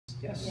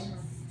Yes.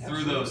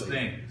 through those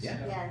things. Yeah.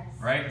 Yes.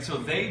 Right? And so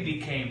they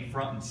became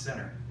front and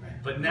center. Right.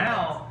 But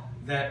now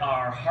that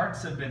our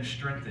hearts have been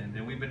strengthened,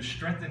 and we've been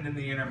strengthened in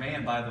the inner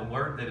man by the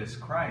word that is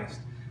Christ,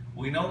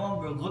 we no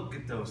longer look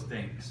at those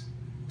things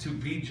to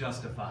be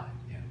justified,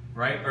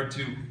 right? Or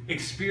to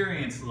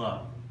experience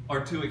love, or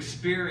to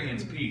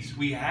experience peace.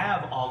 We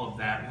have all of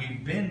that.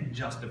 We've been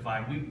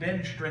justified. We've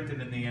been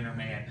strengthened in the inner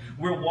man.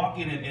 We're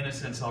walking in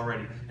innocence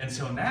already. And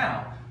so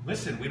now,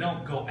 listen, we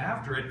don't go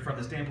after it from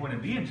the standpoint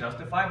of being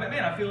justified, but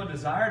man, I feel a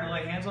desire to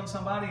lay hands on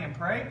somebody and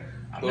pray.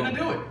 I'm going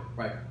to do it.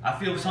 Right. I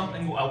feel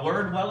something, a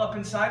word well up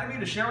inside of me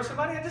to share with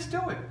somebody, I just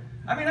do it.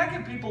 I mean, I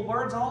give people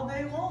words all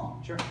day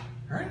long. Sure.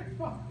 Right?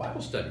 Well,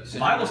 Bible study.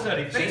 Bible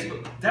study,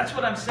 Facebook. That's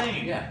what I'm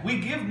saying. Yeah. We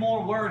give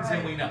more words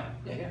than we know.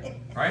 Yeah.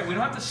 Right? We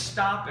don't have to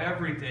stop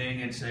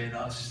everything and say,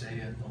 thus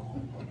saith the Lord.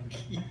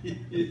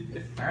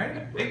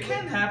 Right? It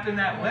can happen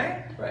that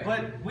way, Right.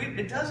 but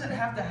it doesn't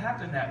have to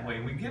happen that way.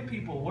 We give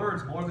people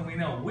words more than we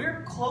know.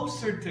 We're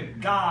closer to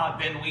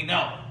God than we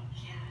know.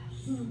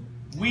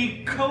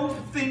 We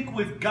co-think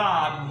with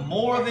God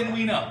more than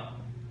we know.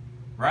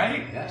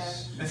 Right?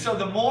 Yes. And so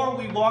the more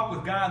we walk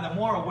with God, the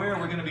more aware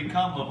we're going to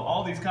become of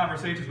all these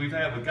conversations we've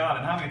had with God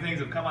and how many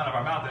things have come out of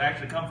our mouth that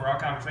actually come from our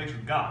conversation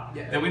with God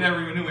that we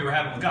never even knew we were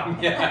having with God.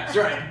 Yeah, that's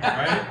right.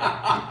 Right?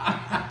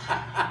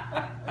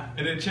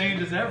 And it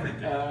changes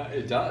everything.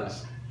 It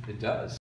does. It does.